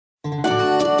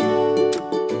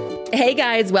Hey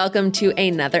guys, welcome to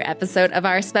another episode of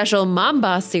our special Mom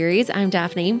Boss series. I'm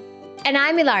Daphne. And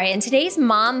I'm Ilaria, and today's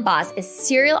mom boss is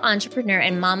serial entrepreneur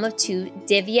and mom of two,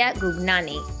 Divya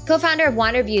Gugnani, co-founder of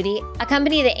Wander Beauty, a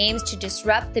company that aims to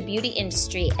disrupt the beauty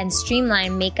industry and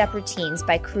streamline makeup routines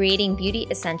by creating beauty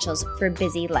essentials for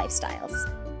busy lifestyles.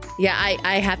 Yeah,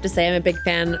 I have to say I'm a big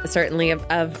fan, certainly, of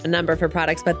a number of her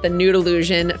products, but the Nude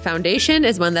Illusion foundation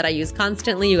is one that I use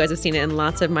constantly. You guys have seen it in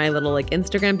lots of my little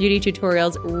Instagram beauty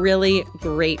tutorials. Really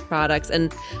great products.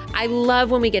 And I love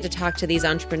when we get to talk to these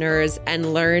entrepreneurs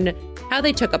and learn how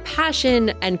they took a passion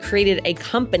and created a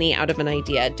company out of an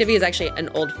idea. Divya is actually an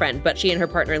old friend, but she and her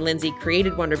partner, Lindsay,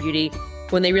 created Wander Beauty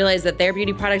when they realized that their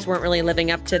beauty products weren't really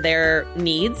living up to their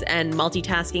needs and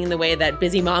multitasking the way that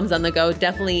busy moms on the go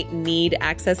definitely need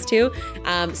access to.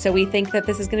 So we think that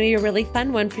this is going to be a really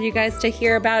fun one for you guys to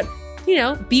hear about,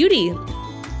 beauty.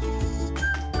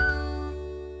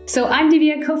 So I'm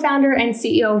Divya, co-founder and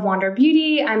CEO of Wander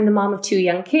Beauty. I'm the mom of two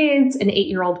young kids, an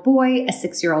 8-year-old boy, a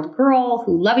 6-year-old girl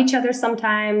who love each other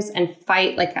sometimes and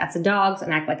fight like cats and dogs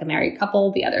and act like a married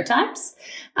couple the other times.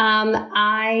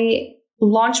 I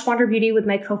launched Wander Beauty with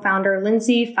my co-founder,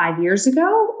 Lindsay, 5 years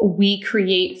ago. We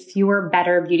create fewer,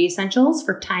 better beauty essentials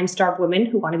for time-starved women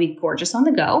who want to be gorgeous on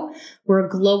the go. We're a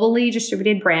globally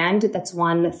distributed brand that's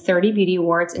won 30 beauty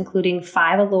awards, including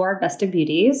 5 Allure Best of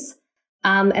Beauties.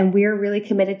 And we're really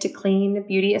committed to clean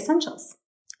beauty essentials.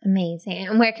 Amazing.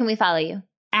 And where can we follow you?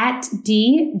 At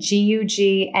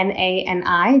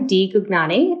DGUGNANI, D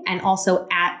Gugnani, and also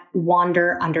at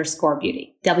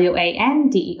Wander_beauty,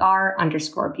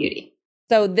 WANDER_beauty.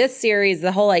 So this series,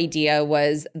 the whole idea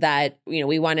was that,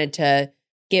 we wanted to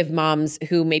give moms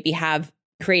who maybe have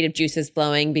creative juices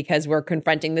flowing because we're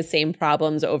confronting the same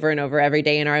problems over and over every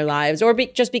day in our lives, or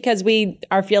just because we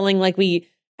are feeling like we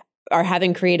are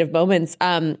having creative moments,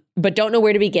 but don't know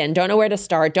where to begin, don't know where to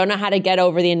start, don't know how to get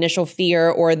over the initial fear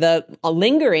or the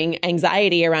lingering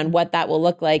anxiety around what that will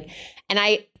look like. And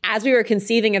as we were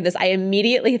conceiving of this, I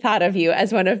immediately thought of you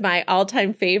as one of my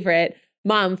all-time favorite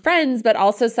mom friends, but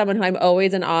also someone who I'm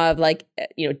always in awe of.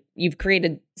 You've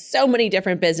created so many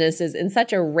different businesses in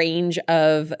such a range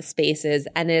of spaces.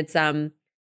 And it's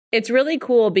really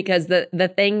cool because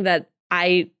the thing that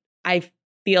I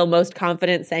feel most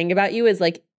confident saying about you is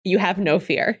you have no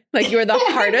fear. You're the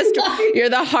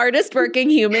hardest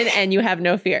working human and you have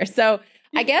no fear. So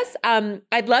I guess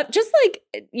I'd love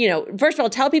first of all,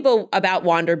 tell people about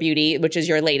Wander Beauty, which is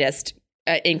your latest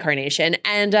incarnation.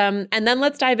 And then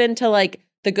let's dive into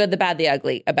the good, the bad, the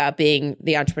ugly about being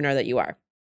the entrepreneur that you are.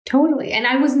 Totally. And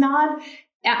I'm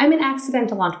an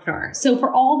accidental entrepreneur. So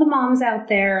for all the moms out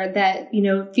there that,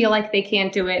 feel like they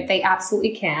can't do it, they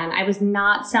absolutely can. I was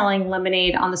not selling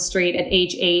lemonade on the street at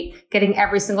age 8, getting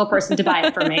every single person to buy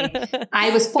it for me. I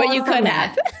was far from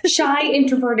that. Shy,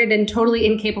 introverted, and totally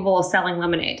incapable of selling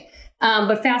lemonade.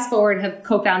 But fast forward, have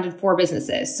co-founded 4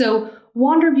 businesses. So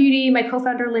Wander Beauty, my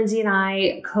co-founder Lindsay and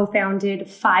I co-founded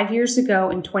 5 years ago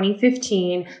in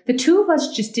 2015. The two of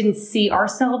us just didn't see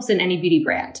ourselves in any beauty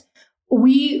brand.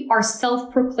 We are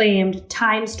self-proclaimed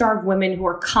time-starved women who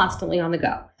are constantly on the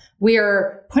go.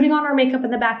 We're putting on our makeup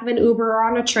in the back of an Uber or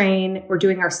on a train. We're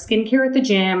doing our skincare at the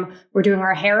gym. We're doing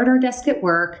our hair at our desk at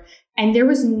work. And there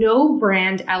was no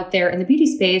brand out there in the beauty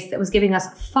space that was giving us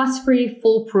fuss-free,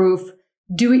 foolproof,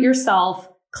 do-it-yourself,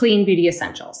 clean beauty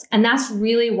essentials. And that's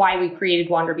really why we created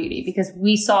Wander Beauty, because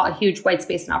we saw a huge white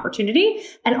space and opportunity.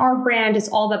 And our brand is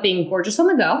all about being gorgeous on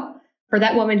the go for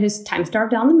that woman who's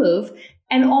time-starved on the move.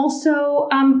 And also,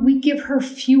 we give her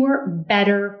fewer,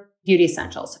 better beauty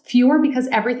essentials. Fewer because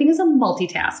everything is a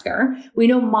multitasker. We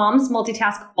know moms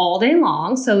multitask all day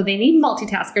long, so they need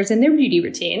multitaskers in their beauty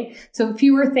routine. So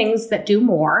fewer things that do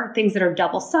more, things that are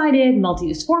double-sided,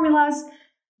 multi-use formulas.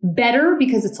 Better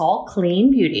because it's all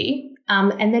clean beauty.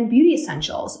 And then beauty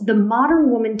essentials. The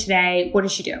modern woman today, what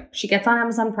does she do? She gets on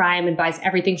Amazon Prime and buys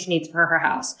everything she needs for her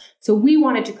house. So we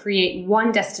wanted to create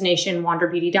one destination,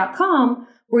 wanderbeauty.com,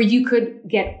 where you could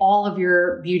get all of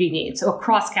your beauty needs. So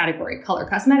across category, color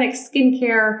cosmetics,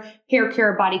 skincare, hair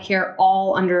care, body care,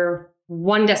 all under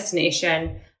one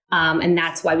destination. And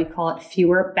that's why we call it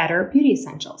fewer, better beauty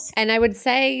essentials. And I would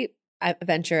say, I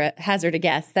hazard a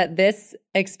guess that this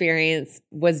experience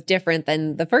was different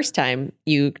than the first time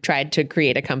you tried to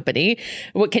create a company.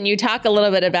 Can you talk a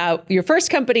little bit about your first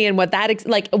company and what that,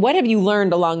 what have you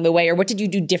learned along the way, or what did you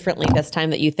do differently this time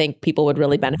that you think people would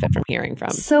really benefit from hearing from?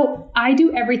 So I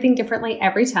do everything differently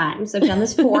every time. So I've done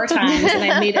this 4 times and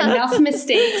I've made enough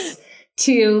mistakes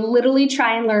to literally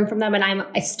try and learn from them. And I'm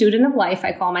a student of life.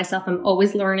 I call myself. I'm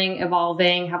always learning,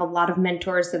 evolving, have a lot of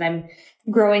mentors that I'm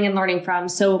growing and learning from.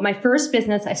 So my first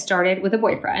business, I started with a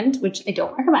boyfriend, which I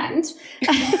don't recommend.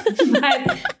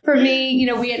 But for me,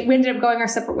 we ended up going our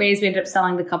separate ways. We ended up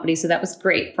selling the company. So that was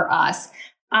great for us.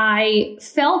 I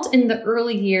felt in the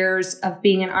early years of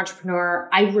being an entrepreneur,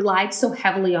 I relied so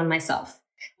heavily on myself.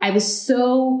 I was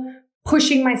so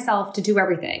pushing myself to do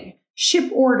everything.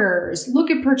 Ship orders, look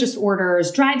at purchase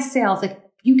orders, drive sales. Like,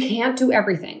 you can't do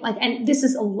everything. And this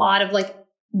is a lot of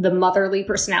the motherly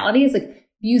personality is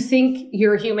you think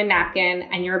you're a human napkin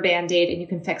and you're a Band-Aid and you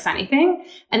can fix anything.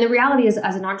 And the reality is,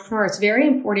 as an entrepreneur, it's very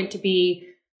important to be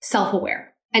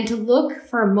self-aware and to look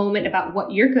for a moment about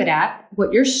what you're good at,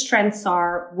 what your strengths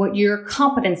are, what your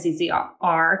competencies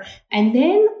are, and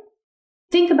then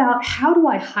think about, how do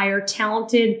I hire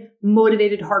talented,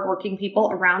 motivated, hardworking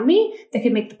people around me that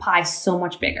can make the pie so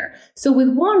much bigger? So with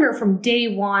Wander, from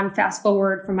day one, fast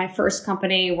forward from my first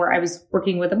company where I was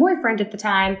working with a boyfriend at the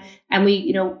time, and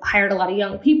we, hired a lot of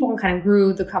young people and kind of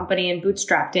grew the company and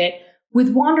bootstrapped it.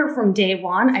 With Wander, from day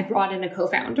one, I brought in a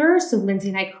co-founder. So Lindsay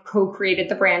and I co-created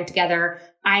the brand together.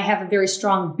 I have a very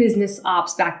strong business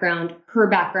ops background. Her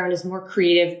background is more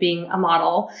creative, being a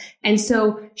model. And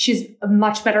so she's a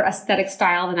much better aesthetic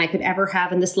style than I could ever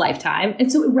have in this lifetime.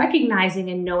 And so recognizing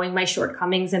and knowing my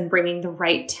shortcomings and bringing the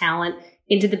right talent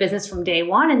into the business from day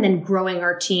one, and then growing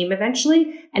our team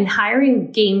eventually and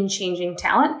hiring game-changing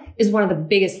talent is one of the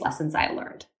biggest lessons I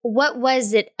learned. What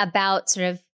was it about sort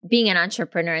of being an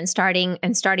entrepreneur and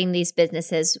starting these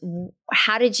businesses?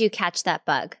 How did you catch that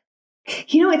bug?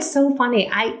 It's so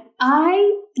funny.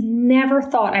 I never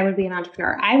thought I would be an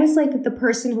entrepreneur. I was the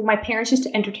person who my parents used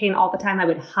to entertain all the time. I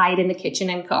would hide in the kitchen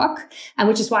and cook, and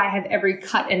which is why I have every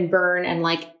cut and burn and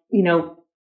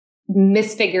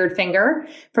misfigured finger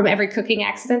from every cooking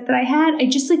accident that I had. I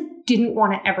just didn't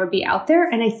want to ever be out there.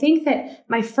 And I think that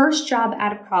my first job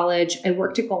out of college, I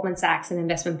worked at Goldman Sachs in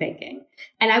investment banking.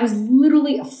 And I was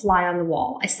literally a fly on the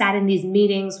wall. I sat in these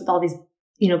meetings with all these,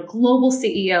 global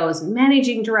CEOs,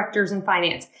 managing directors in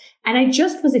finance. And I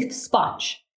just was a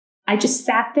sponge. I just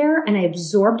sat there and I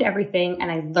absorbed everything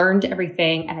and I learned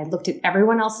everything. And I looked at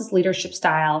everyone else's leadership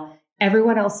style,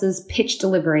 everyone else's pitch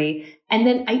delivery. And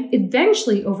then I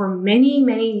eventually, over many,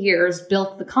 many years,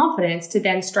 built the confidence to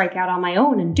then strike out on my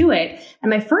own and do it.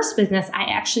 And my first business, I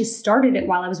actually started it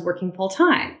while I was working full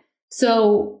time.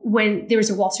 So when there was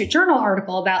a Wall Street Journal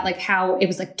article about how it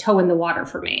was toe in the water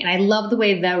for me. And I love the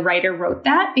way the writer wrote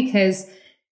that, because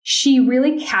she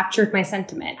really captured my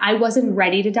sentiment. I wasn't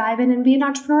ready to dive in and be an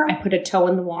entrepreneur. I put a toe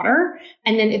in the water.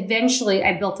 And then eventually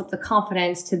I built up the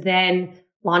confidence to then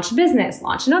launch a business,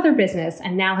 launch another business,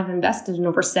 and now have invested in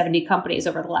over 70 companies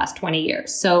over the last 20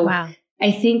 years. So wow.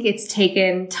 I think it's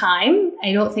taken time.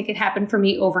 I don't think it happened for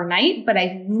me overnight, but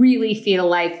I really feel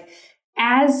like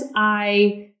as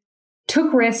I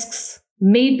took risks,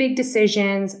 made big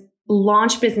decisions,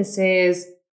 launched businesses,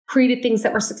 created things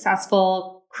that were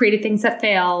successful, created things that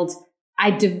failed,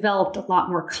 I developed a lot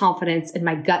more confidence in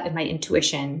my gut and my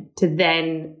intuition to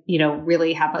then,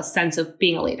 really have a sense of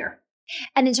being a leader.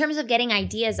 And in terms of getting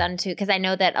ideas onto, because I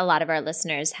know that a lot of our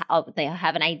listeners, they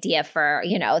have an idea for,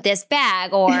 this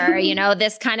bag or,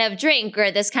 this kind of drink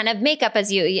or this kind of makeup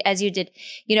as you did,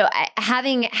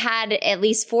 having had at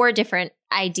least 4 different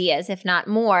ideas, if not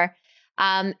more.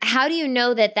 How do you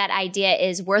know that idea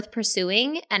is worth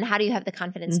pursuing, and how do you have the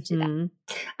confidence to do that?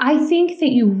 I think that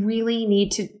you really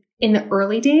need to, in the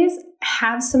early days,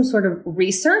 have some sort of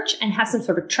research and have some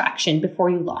sort of traction before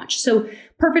you launch. So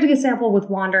perfect example with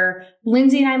Wander,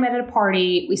 Lindsay and I met at a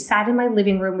party. We sat in my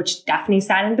living room, which Daphne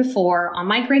sat in before, on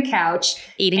my gray couch.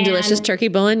 Eating delicious turkey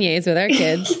bolognese with our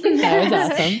kids. That was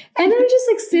awesome. And I'm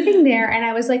just sitting there and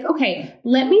I was like, okay,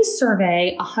 let me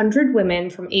survey 100 women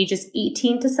from ages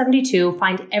 18 to 72,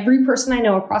 find every person I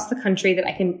know across the country that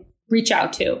I can reach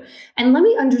out to. And let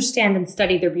me understand and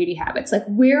study their beauty habits.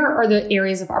 Where are the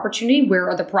areas of opportunity? Where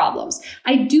are the problems?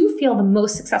 I do feel the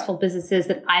most successful businesses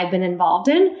that I've been involved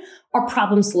in are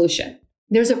problem solution.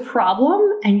 There's a problem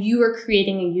and you are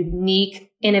creating a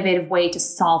unique, innovative way to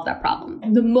solve that problem.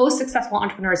 The most successful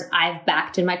entrepreneurs I've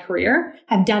backed in my career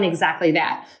have done exactly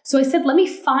that. So I said, let me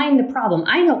find the problem.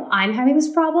 I know I'm having this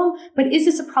problem, but is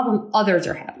this a problem others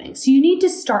are having? So you need to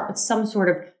start with some sort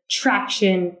of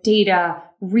traction, data,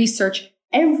 research.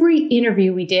 Every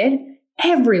interview we did,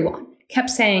 everyone kept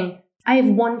saying, I have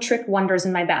one trick wonders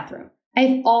in my bathroom. I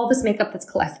have all this makeup that's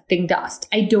collecting dust.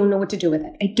 I don't know what to do with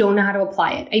it. I don't know how to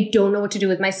apply it. I don't know what to do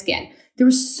with my skin. There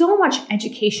was so much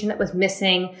education that was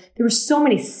missing. There were so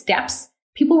many steps.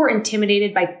 People were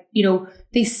intimidated by,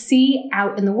 they see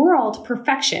out in the world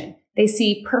perfection. They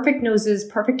see perfect noses,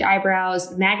 perfect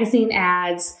eyebrows, magazine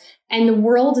ads, and the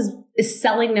world is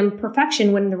selling them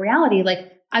perfection when in the reality, like,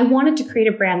 I wanted to create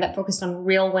a brand that focused on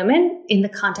real women in the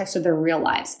context of their real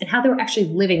lives and how they were actually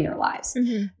living their lives.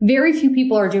 Very few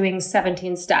people are doing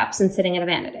 17 steps and sitting at a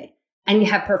vanity and you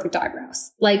have perfect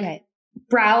eyebrows. Like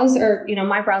brows are,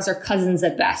 my brows are cousins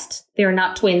at best. They're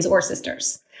not twins or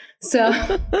sisters. So,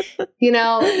 you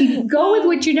go with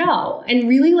what you know and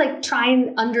really like try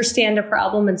and understand a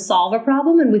problem and solve a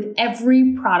problem. And with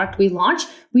every product we launch,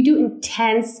 we do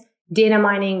intense data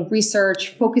mining,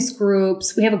 research, focus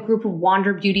groups. We have a group of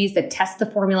Wander Beauties that test the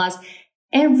formulas.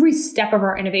 Every step of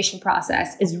our innovation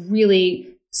process is really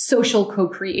social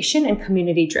co-creation and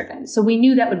community driven. So we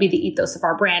knew that would be the ethos of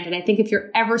our brand. And I think if you're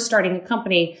ever starting a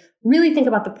company, really think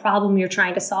about the problem you're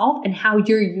trying to solve and how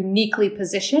you're uniquely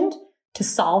positioned to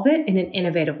solve it in an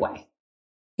innovative way.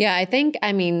 Yeah, I think,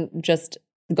 just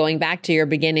going back to your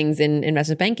beginnings in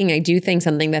investment banking, I do think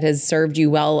something that has served you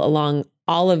well along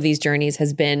all of these journeys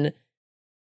has been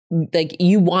like,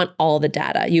 you want all the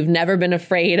data. You've never been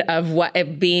afraid of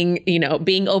being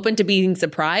open to being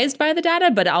surprised by the data,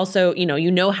 but also,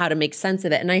 you know how to make sense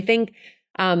of it. And I think,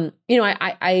 I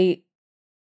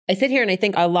sit here and I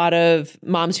think a lot of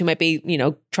moms who might be,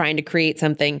 trying to create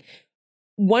something,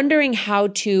 wondering how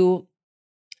to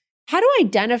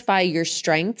identify your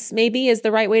strengths, maybe is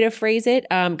the right way to phrase it.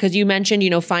 Because you mentioned,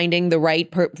 finding the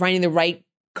right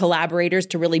collaborators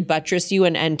to really buttress you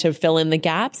and to fill in the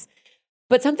gaps.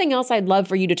 But something else I'd love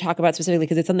for you to talk about specifically,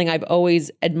 because it's something I've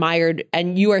always admired,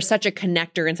 and you are such a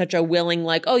connector and such a willing,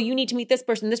 like, oh, you need to meet this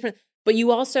person, but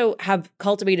you also have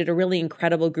cultivated a really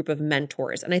incredible group of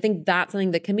mentors. And I think that's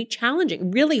something that can be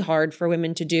challenging, really hard for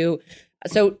women to do.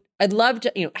 So I'd love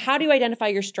to, how do you identify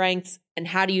your strengths and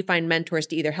how do you find mentors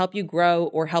to either help you grow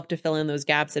or help to fill in those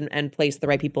gaps and place the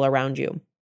right people around you?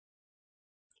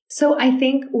 So I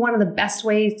think one of the best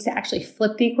ways to actually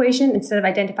flip the equation instead of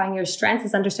identifying your strengths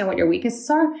is understand what your weaknesses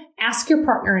are. Ask your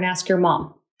partner and ask your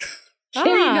mom. There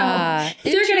you go.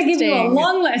 They're going to give you a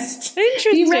long list.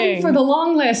 Interesting. Be ready for the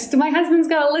long list. My husband's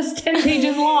got a list 10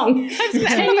 pages long. I don't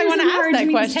know if I want to ask that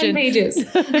question. 10 pages.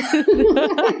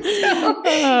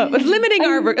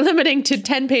 Limiting to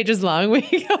 10 pages long.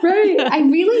 Right. I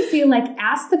really feel like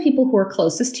ask the people who are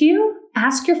closest to you.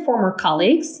 Ask your former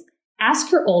colleagues.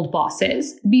 Ask your old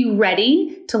bosses. Be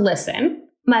ready to listen.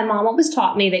 My mom always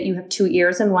taught me that you have 2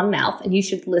 ears and 1 mouth, and you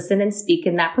should listen and speak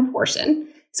in that proportion.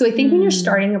 So I think when you're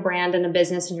starting a brand and a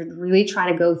business and you're really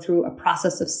trying to go through a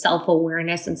process of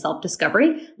self-awareness and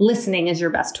self-discovery, listening is your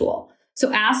best tool.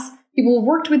 So ask people who've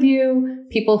worked with you,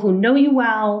 people who know you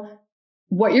well,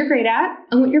 what you're great at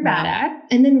and what you're bad at,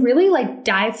 and then really like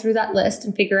dive through that list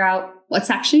and figure out what's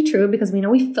actually true, because we know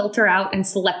we filter out and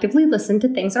selectively listen to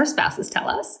things our spouses tell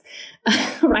us,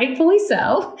 rightfully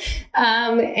so.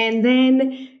 And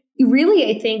then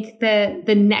really, I think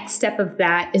the next step of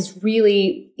that is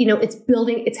really,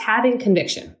 it's having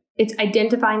conviction. It's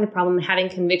identifying the problem and having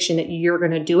conviction that you're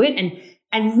going to do it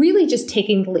and really just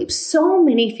taking the leap. So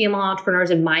many female entrepreneurs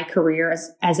in my career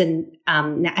I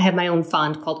have my own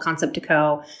fund called Concept to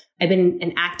Co. I've been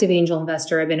an active angel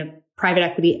investor. I've been a private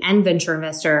equity and venture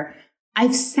investor.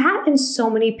 I've sat in so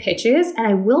many pitches, and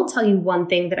I will tell you one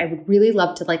thing that I would really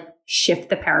love to like shift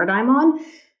the paradigm on.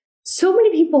 So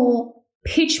many people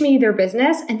pitch me their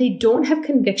business and they don't have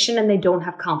conviction and they don't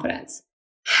have confidence.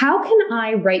 How can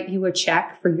I write you a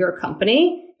check for your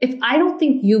company if I don't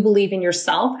think you believe in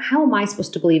yourself? How am I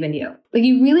supposed to believe in you? Like,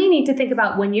 you really need to think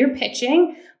about when you're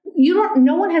pitching,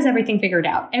 no one has everything figured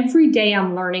out. Every day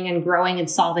I'm learning and growing and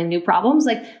solving new problems.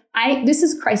 This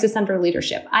is crisis under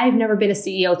leadership. I have never been a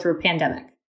CEO through a pandemic.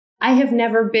 I have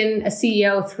never been a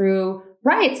CEO through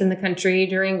riots in the country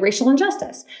during racial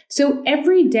injustice. So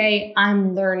every day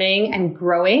I'm learning and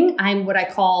growing. I'm what I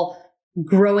call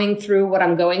growing through what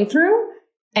I'm going through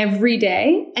every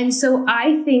day. And so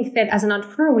I think that as an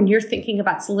entrepreneur, when you're thinking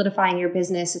about solidifying your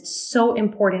business, it's so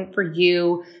important for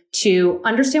you to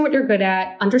understand what you're good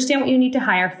at, understand what you need to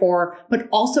hire for, but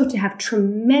also to have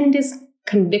tremendous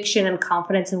conviction and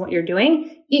confidence in what you're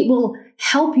doing. It will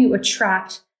help you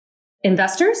attract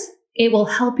investors. It will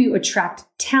help you attract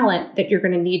talent that you're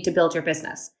going to need to build your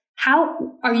business.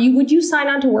 Would you sign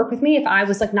on to work with me if I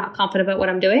was like not confident about what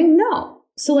I'm doing? No.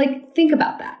 So like, think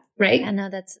about that. Right. I know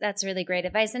that's really great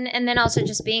advice. And then also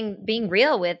just being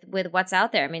real with what's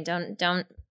out there. I mean, don't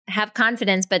have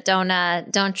confidence, but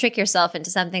don't trick yourself into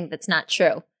something that's not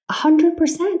true.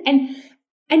 100%.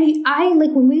 And I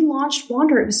like when we launched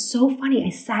Wander, it was so funny. I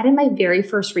sat in my very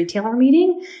first retailer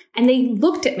meeting and they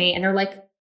looked at me and they're like,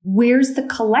 where's the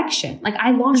collection? Like, I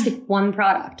launched with one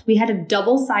product. We had a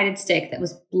double-sided stick that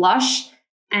was blush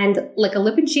and like a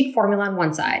lip and cheek formula on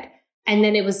one side. And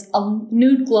then it was a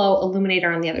nude glow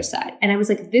illuminator on the other side. And I was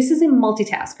like, this is a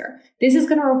multitasker. This is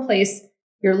going to replace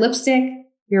your lipstick,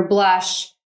 your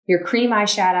blush, your cream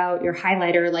eyeshadow, your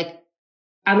highlighter. Like,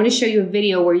 I'm going to show you a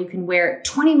video where you can wear it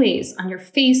 20 ways on your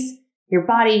face, your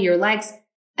body, your legs.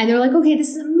 And they're like, okay, this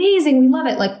is amazing. We love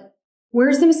it. Like,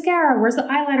 where's the mascara? Where's the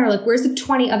eyeliner? Like, where's the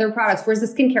 20 other products? Where's the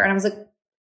skincare? And I was like,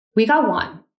 we got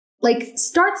one. Like,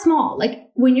 start small. Like,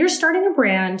 when you're starting a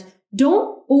brand,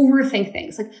 don't overthink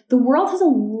things. Like, the world has a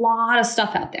lot of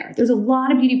stuff out there. There's a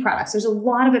lot of beauty products. There's a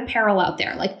lot of apparel out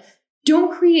there. Like,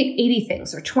 don't create 80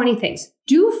 things or 20 things.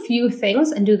 Do a few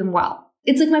things and do them well.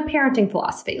 It's like my parenting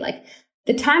philosophy. Like,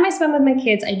 the time I spend with my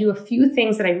kids, I do a few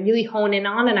things that I really hone in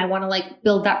on, and I want to like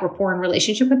build that rapport and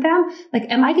relationship with them. Like,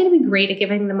 am I going to be great at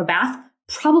giving them a bath?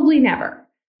 Probably never.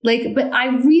 Like, but I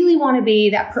really want to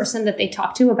be that person that they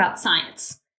talk to about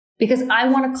science, because I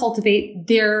want to cultivate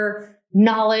their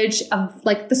knowledge of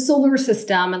like the solar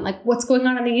system and like what's going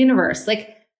on in the universe.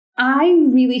 Like, I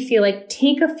really feel like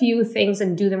take a few things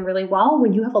and do them really well.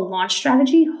 When you have a launch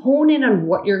strategy, hone in on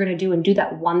what you're going to do and do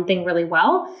that one thing really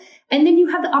well. And then you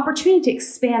have the opportunity to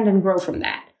expand and grow from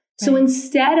that. Right. So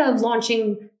instead of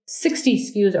launching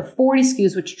 60 SKUs or 40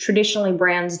 SKUs, which traditionally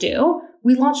brands do,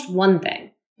 we launched one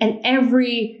thing. And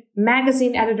every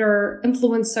magazine editor,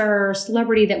 influencer,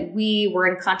 celebrity that we were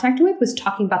in contact with was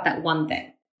talking about that one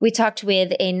thing. We talked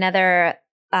with another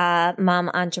mom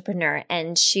entrepreneur,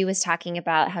 and she was talking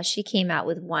about how she came out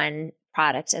with one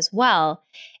product as well,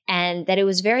 and that it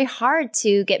was very hard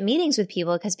to get meetings with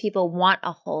people because people want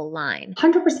a whole line.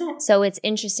 100%. So it's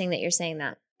interesting that you're saying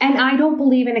that. And I don't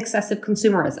believe in excessive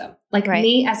consumerism. Like, right.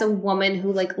 Me as a woman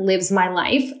who like lives my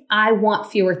life, I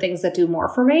want fewer things that do more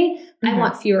for me. Mm-hmm. I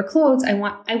want fewer clothes. I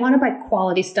want to buy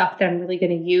quality stuff that I'm really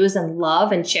going to use and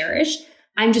love and cherish.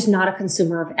 I'm just not a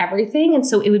consumer of everything. And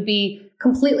so it would be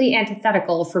completely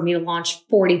antithetical for me to launch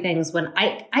 40 things when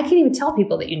I can't even tell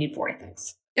people that you need 40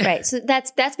 things. Right. So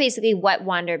that's basically what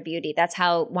Wander Beauty, that's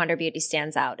how Wander Beauty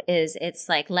stands out, is it's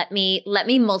like, let me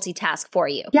multitask for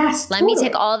you. Yes. Let me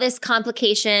take all this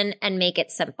complication and make it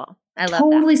simple. I love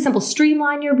totally that. Simple.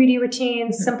 Streamline your beauty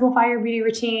routine, simplify your beauty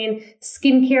routine,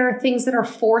 skincare, things that are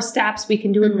 4 steps we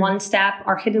can do in 1 step.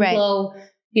 Our Hidden Glow,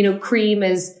 cream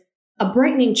is a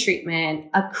brightening treatment,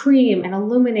 a cream, an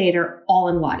illuminator, all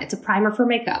in one. It's a primer for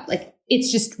makeup. Like, it's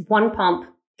just 1 pump,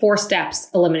 4 steps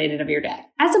eliminated of your day.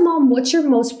 As a mom, what's your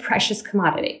most precious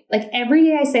commodity? Like, every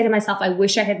day I say to myself, I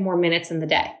wish I had more minutes in the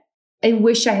day. I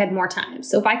wish I had more time.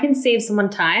 So if I can save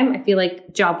someone time, I feel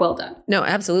like job well done. No,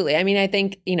 absolutely. I mean, I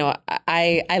think,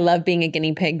 I love being a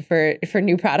guinea pig for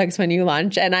new products when you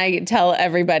launch. And I tell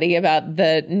everybody about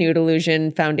the Nude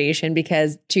Illusion Foundation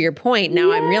because, to your point,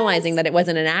 now I'm realizing that it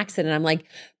wasn't an accident. I'm like,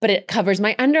 but it covers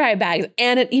my under eye bags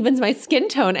and it evens my skin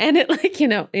tone and it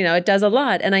it does a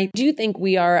lot. And I do think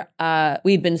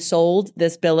we've been sold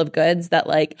this bill of goods that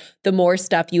like the more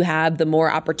stuff you have, the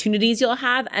more opportunities you'll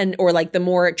have or like the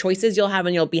more choices you'll have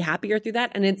and you'll be happier through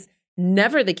that. And it's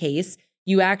never the case.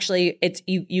 You actually,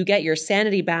 you get your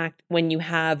sanity back when you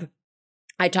have,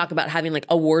 I talk about having like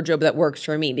a wardrobe that works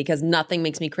for me because nothing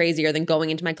makes me crazier than going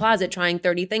into my closet, trying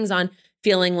 30 things on,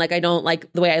 feeling like I don't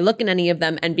like the way I look in any of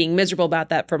them and being miserable about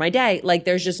that for my day. Like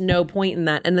there's just no point in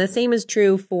that. And the same is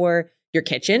true for your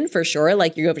kitchen for sure.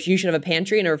 Like you should have a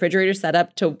pantry and a refrigerator set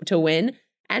up to win.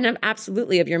 And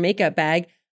absolutely of your makeup bag.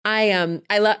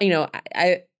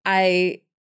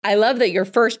 I love that your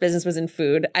first business was in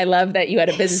food. I love that you had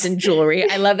a business in jewelry.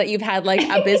 I love that you've had like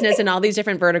a business in all these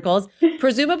different verticals.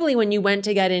 Presumably when you went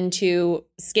to get into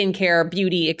skincare,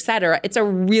 beauty, et cetera, it's a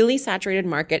really saturated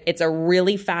market. It's a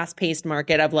really fast-paced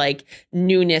market of like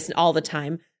newness all the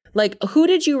time. Like who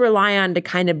did you rely on to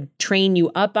kind of train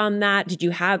you up on that? Did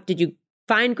you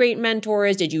find great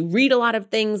mentors? Did you read a lot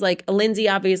of things? Like Lindsay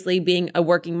obviously being a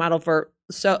working model for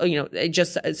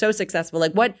just so successful.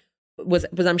 Like what was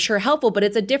I'm sure helpful, but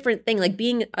it's a different thing. Like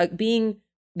being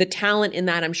the talent in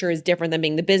that, I'm sure is different than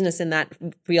being the business in that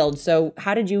field. So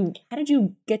how did you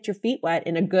get your feet wet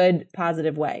in a good,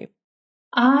 positive way?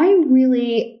 I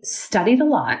really studied a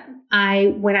lot.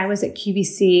 When I was at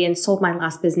QVC and sold my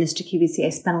last business to QVC, I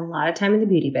spent a lot of time in the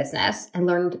beauty business. I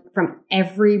learned from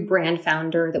every brand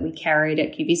founder that we carried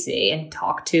at QVC and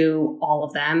talked to all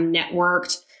of them,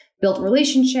 networked, built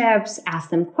relationships,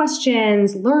 asked them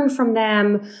questions, learned from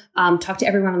them, talked to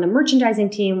everyone on the merchandising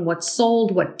team, what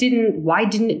sold, what didn't, why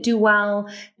didn't it do well.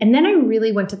 And then I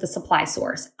really went to the supply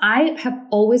source. I have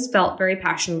always felt very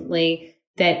passionately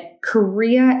that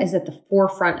Korea is at the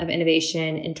forefront of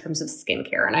innovation in terms of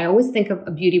skincare. And I always think of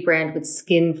a beauty brand with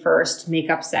skin first,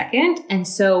 makeup second. And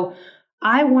so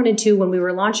I wanted to, when we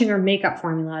were launching our makeup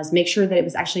formulas, make sure that it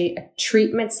was actually a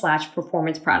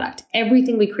treatment/performance product.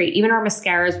 Everything we create, even our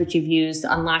mascaras, which you've used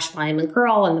on Lash Volume and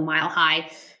Curl and the Mile High,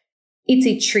 it's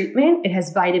a treatment. It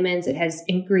has vitamins. It has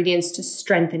ingredients to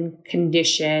strengthen,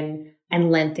 condition, and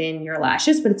lengthen your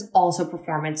lashes, but it's also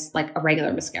performance like a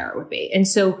regular mascara would be. And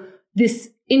so this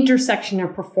intersection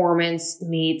of performance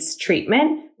meets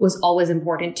treatment was always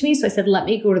important to me. So I said, let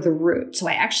me go to the root. So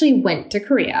I actually went to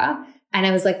Korea. And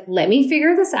I was like, let me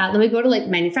figure this out. Let me go to like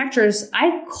manufacturers.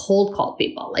 I cold called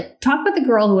people. Like, talk about the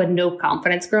girl who had no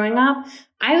confidence growing up.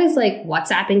 I was like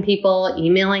WhatsApping people,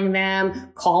 emailing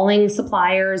them, calling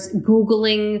suppliers,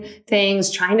 Googling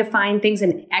things, trying to find things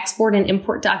and export and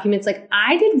import documents. Like,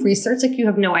 I did research like you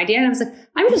have no idea. And I was like,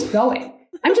 I'm just going.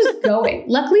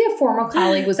 Luckily, a former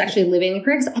colleague was actually living in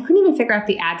Korea because I couldn't even figure out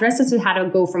the addresses to how to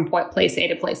go from place A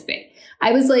to place B.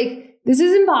 I was like, this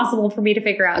is impossible for me to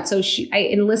figure out. So I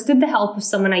enlisted the help of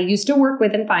someone I used to work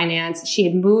with in finance. She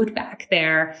had moved back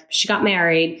there. She got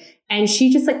married and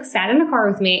she just like sat in a car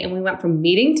with me and we went from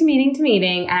meeting to meeting to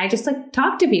meeting. And I just like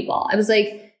talked to people. I was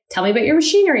like, tell me about your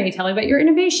machinery. Tell me about your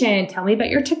innovation. Tell me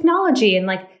about your technology. And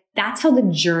like, that's how the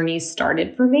journey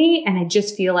started for me. And I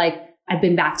just feel like I've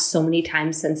been back so many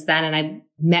times since then. And I've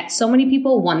met so many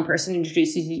people. One person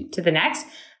introduces you to the next.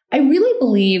 I really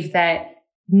believe that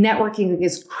networking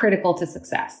is critical to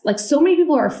success. Like, so many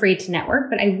people are afraid to network,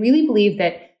 but I really believe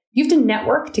that you have to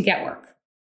network to get work.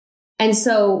 And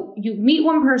so you meet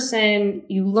one person,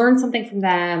 you learn something from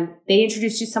them, they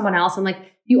introduce you to someone else, and like,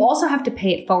 you also have to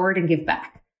pay it forward and give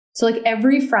back. So like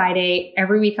every Friday,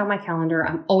 every week on my calendar,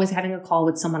 I'm always having a call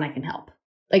with someone I can help.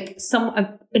 Like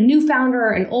a new founder,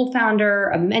 an old founder,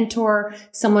 a mentor,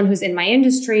 someone who's in my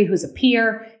industry, who's a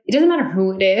peer. It doesn't matter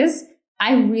who it is.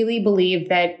 I really believe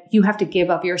that you have to give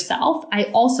of yourself. I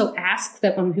also ask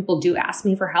that when people do ask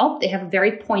me for help, they have a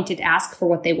very pointed ask for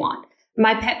what they want.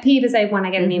 My pet peeve is when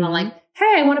I get an email like,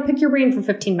 hey, I want to pick your brain for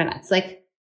 15 minutes. Like,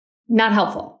 not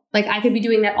helpful. Like, I could be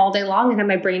doing that all day long and have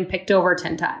my brain picked over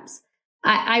 10 times.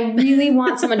 I really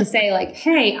want someone to say like,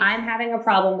 hey, I'm having a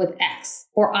problem with X,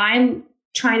 or I'm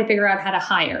trying to figure out how to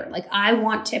hire. Like, I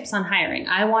want tips on hiring.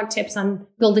 I want tips on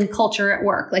building culture at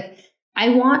work. Like, I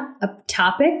want a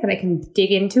topic that I can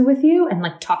dig into with you and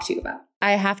like talk to you about.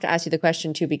 I have to ask you the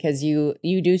question too, because you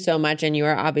do so much and you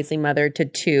are obviously mother to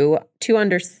two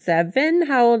under 7.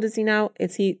 How old is he now?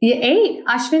 Is he? Yeah, 8.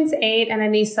 Ashvin's 8 and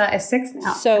Anissa is 6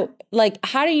 now. So like,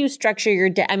 how do you structure your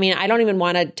day? I mean, I don't even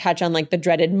want to touch on like the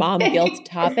dreaded mom guilt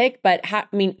topic, but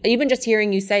even just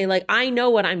hearing you say like, I know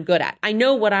what I'm good at. I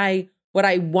know what I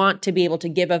want to be able to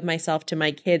give of myself to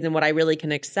my kids and what I really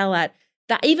can excel at.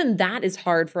 That is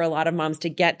hard for a lot of moms to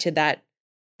get to that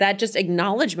just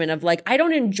acknowledgement of like, I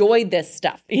don't enjoy this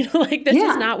stuff. You know, like this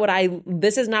is not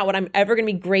what I'm ever going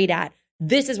to be great at.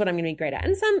 This is what I'm going to be great at.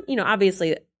 And some, you know,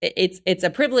 obviously it's a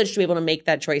privilege to be able to make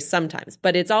that choice sometimes,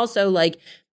 but it's also like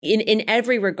in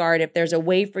every regard, if there's a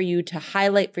way for you to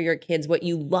highlight for your kids what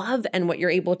you love and what you're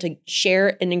able to share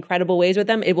in incredible ways with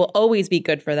them, it will always be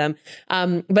good for them.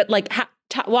 But like,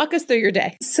 walk us through your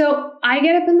day. So I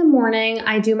get up in the morning.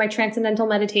 I do my transcendental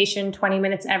meditation, 20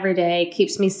 minutes every day.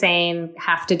 Keeps me sane.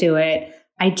 Have to do it.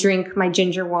 I drink my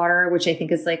ginger water, which I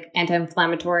think is like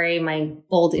anti-inflammatory, my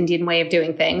old Indian way of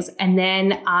doing things. And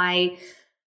then I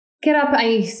get up.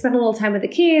 I spend a little time with the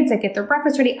kids. I get their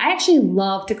breakfast ready. I actually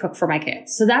love to cook for my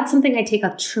kids. So that's something I take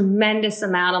a tremendous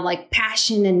amount of like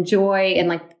passion and joy and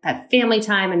like that family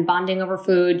time and bonding over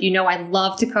food. You know, I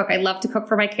love to cook. I love to cook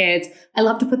for my kids. I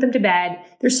love to put them to bed.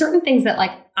 There's certain things that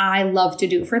like I love to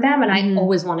do for them. And I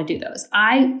always want to do those.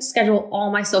 I schedule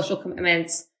all my social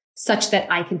commitments such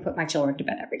that I can put my children to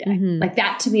bed every day. Like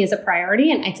that to me is a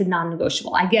priority and it's a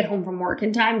non-negotiable. I get home from work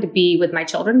in time to be with my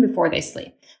children before they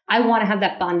sleep. I want to have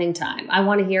that bonding time. I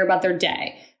want to hear about their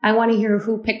day. I want to hear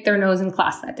who picked their nose in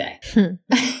class that day.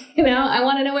 You know, I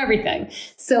want to know everything.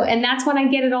 So, and that's when I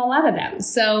get it all out of them.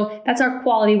 So that's our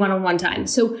quality one-on-one time.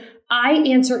 So I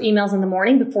answer emails in the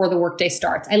morning before the workday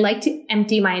starts. I like to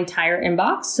empty my entire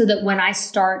inbox so that when I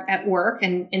start at work,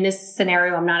 and in this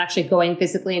scenario, I'm not actually going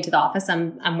physically into the office.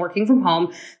 I'm working from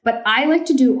home, but I like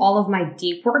to do all of my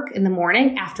deep work in the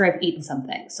morning after I've eaten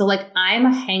something. So like I'm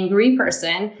a hangry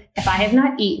person. If I have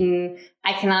not eaten,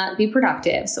 I cannot be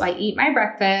productive. So I eat my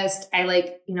breakfast. I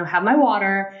like, you know, have my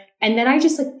water. And then I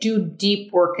just like do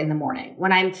deep work in the morning.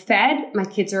 When I'm fed, my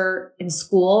kids are in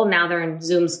school. Now they're in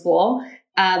Zoom school.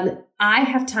 I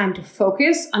have time to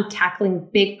focus on tackling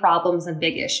big problems and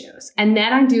big issues. And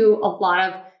then I do a lot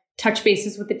of touch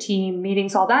bases with the team,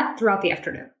 meetings, all that throughout the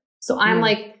afternoon. So I'm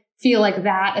like, feel like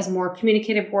that is more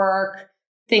communicative work.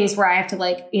 things where I have to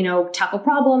like, tackle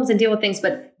problems and deal with things,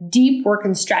 but deep work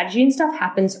and strategy and stuff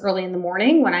happens early in the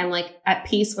morning when I'm like at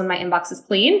peace, when my inbox is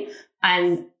clean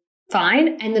and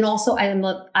fine. And then also I'm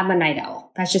a night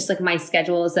owl. That's just like my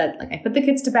schedule is that like I put the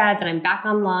kids to bed, then I'm back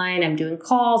online, I'm doing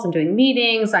calls, I'm doing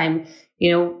meetings, I'm,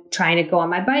 trying to go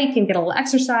on my bike and get a little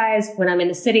exercise. When I'm in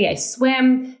the city, I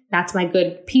swim. That's my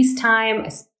good peace time.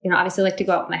 I, obviously like to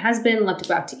go out with my husband, love to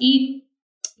go out to eat,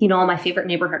 all my favorite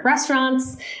neighborhood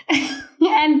restaurants.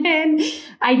 And then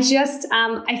I just,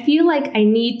 I feel like I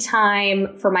need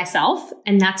time for myself.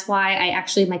 And that's why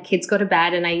my kids go to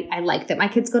bed, and I like that my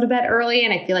kids go to bed early.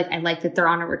 And I feel like I like that they're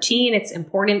on a routine. It's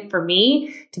important for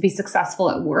me to be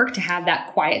successful at work, to have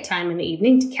that quiet time in the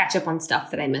evening to catch up on stuff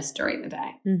that I missed during the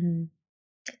day. Mm-hmm.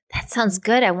 That sounds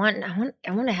good. I want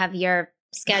to have your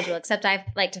schedule, except I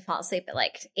like to fall asleep at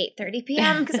like 8:30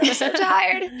 p.m. because I'm so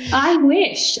tired. I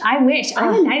wish. I'm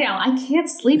a night owl. I can't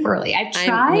sleep early. I've tried.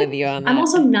 I'm with you on that. I'm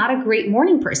also not a great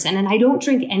morning person, and I don't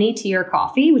drink any tea or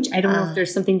coffee, which I don't know if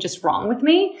there's something just wrong with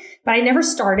me, but I never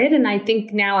started, and I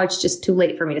think now it's just too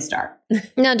late for me to start.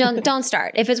 No, don't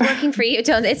start. If it's working for you,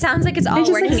 don't. It sounds like it's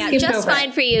all working out just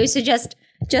fine for you, so just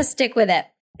stick with it.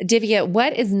 Divya,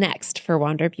 what is next for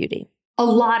Wander Beauty? A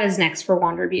lot is next for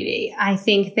Wander Beauty. I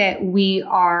think that we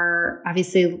are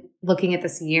obviously looking at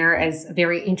this year as a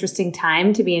very interesting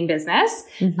time to be in business.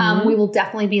 Mm-hmm. We will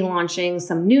definitely be launching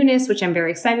some newness, which I'm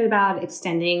very excited about,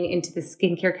 extending into the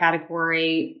skincare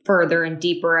category further and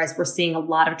deeper, as we're seeing a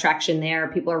lot of traction there.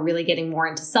 People are really getting more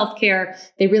into self-care.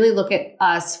 They really look at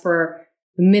us for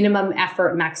minimum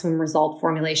effort, maximum result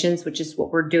formulations, which is what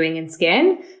we're doing in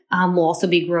skin. We'll also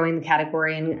be growing the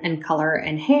category in color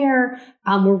and hair.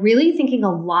 We're really thinking a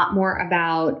lot more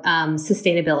about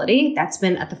sustainability. That's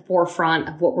been at the forefront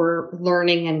of what we're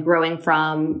learning and growing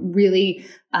from, really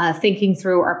thinking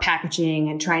through our packaging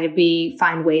and trying to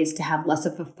find ways to have less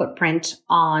of a footprint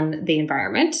on the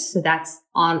environment. So that's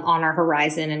on our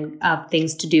horizon and of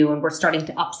things to do. And we're starting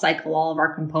to upcycle all of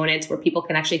our components where people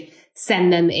can actually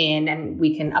send them in and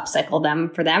we can upcycle them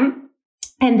for them.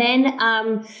 And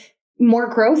then more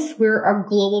growth. We're a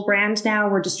global brand now.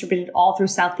 We're distributed all through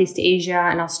Southeast Asia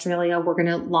and Australia. We're going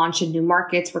to launch in new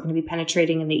markets. We're going to be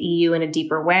penetrating in the EU in a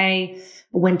deeper way.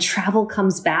 When travel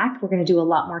comes back, we're going to do a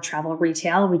lot more travel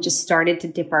retail. We just started to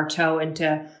dip our toe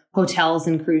into hotels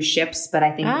and cruise ships, but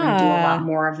I think we're going to do a lot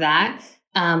more of that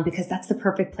because that's the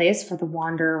perfect place for the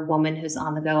Wander woman who's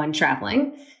on the go and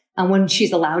traveling. And when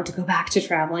she's allowed to go back to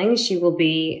traveling, she will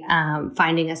be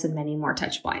finding us in many more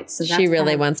touch points. So she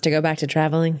really wants to go back to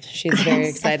traveling. She's very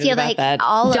excited about that.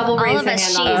 All of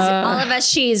us,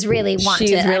 she's really wanting.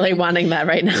 She's really wanting that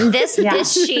right now. This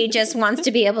she just wants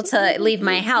to be able to leave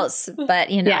my house. But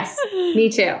yes, me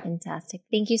too. Fantastic.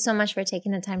 Thank you so much for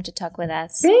taking the time to talk with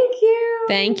us. Thank you.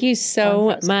 Thank you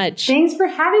so much. Thanks for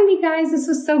having me, guys. This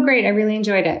was so great. I really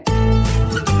enjoyed it.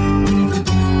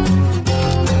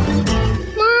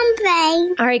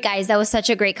 All right, guys, that was such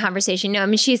a great conversation.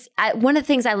 She's one of the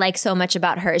things I like so much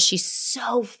about her is she's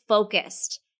so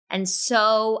focused and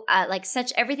so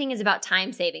everything is about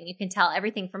time saving. You can tell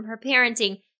everything from her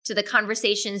parenting to the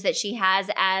conversations that she has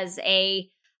as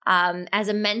a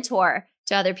mentor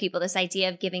to other people. This idea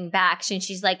of giving back, and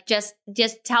she's like, just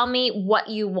tell me what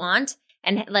you want,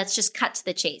 and let's just cut to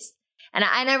the chase. And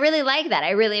I really like that.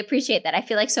 I really appreciate that. I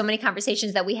feel like so many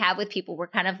conversations that we have with people, we're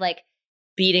kind of like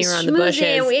beating around the bushes.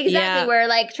 Exactly. Yeah. We're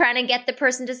like trying to get the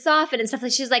person to soften and stuff.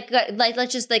 Like she's like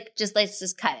let's just cut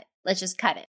it. Let's just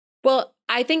cut it. Well,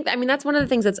 that's one of the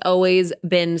things that's always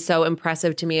been so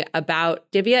impressive to me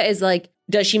about Divya is like,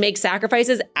 does she make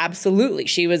sacrifices? Absolutely.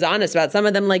 She was honest about some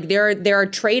of them. Like there are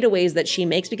tradeaways that she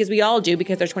makes because we all do,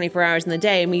 because there's 24 hours in the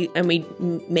day and we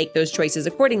make those choices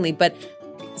accordingly. But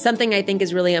something I think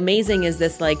is really amazing is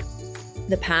this, like,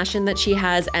 the passion that she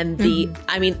has and the,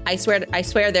 I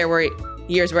swear there were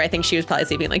years where I think she was probably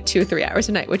sleeping like 2 or 3 hours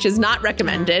a night, which is not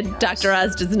recommended. Dr.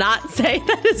 Oz does not say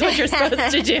that is what you're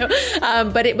supposed to do.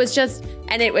 But it was just,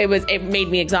 and it made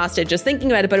me exhausted just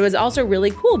thinking about it. But it was also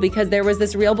really cool because there was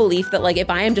this real belief that, like, if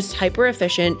I am just hyper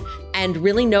efficient and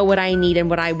really know what I need and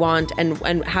what I want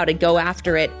and how to go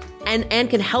after it, and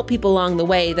can help people along the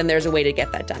way, then there's a way to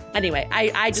get that done. Anyway,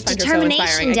 I just find her so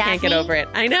inspiring. I can't get over it.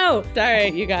 I know. All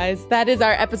right, you guys. That is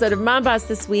our episode of Mom Boss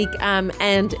this week.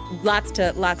 And lots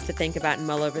to think about and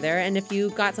mull over there. And if you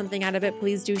got something out of it,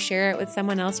 please do share it with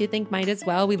someone else you think might as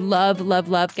well. We love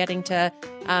getting to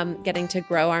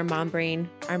grow our mom brain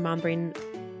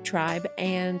tribe.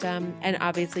 And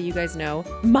obviously you guys know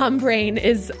Mom Brain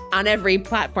is on every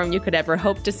platform you could ever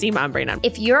hope to see Mom Brain on.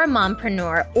 If you're a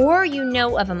mompreneur or you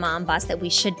know of a mom boss that we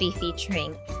should be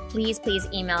featuring, please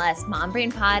email us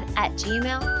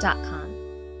mombrainpod@gmail.com.